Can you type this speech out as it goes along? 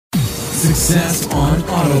Success on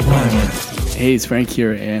Autopilot. Hey, it's Frank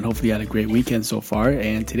here, and hopefully you had a great weekend so far.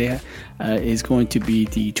 And today is going to be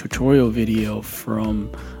the tutorial video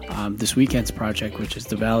from this weekend's project, which is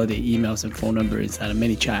to validate emails and phone number inside of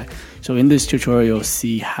ManyChat. So in this tutorial,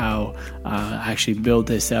 see how I actually build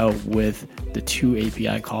this out with the two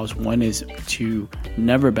API calls. One is to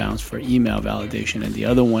never bounce for email validation, and the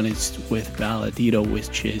other one is with Validito,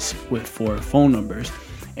 which is for phone numbers.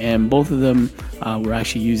 And both of them we're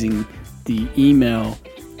actually using the email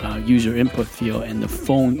user input field and the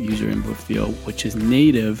phone user input field, which is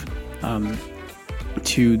native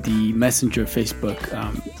to the Messenger Facebook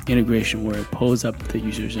integration, where it pulls up the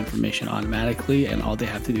user's information automatically and all they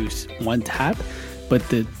have to do is one tap. But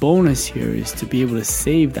the bonus here is to be able to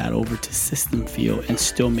save that over to system field and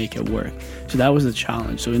still make it work. So that was the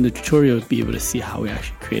challenge. So in the tutorial, you'll be able to see how we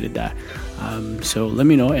actually created that. So let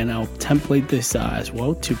me know, and I'll template this as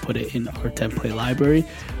well to put it in our template library.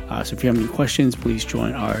 So if you have any questions, please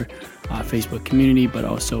join our Facebook community, but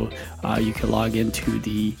also you can log into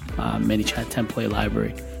the ManyChat template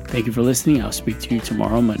library. Thank you for listening. I'll speak to you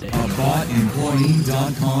tomorrow, Monday.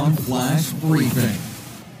 AboutEmployee.com/briefing.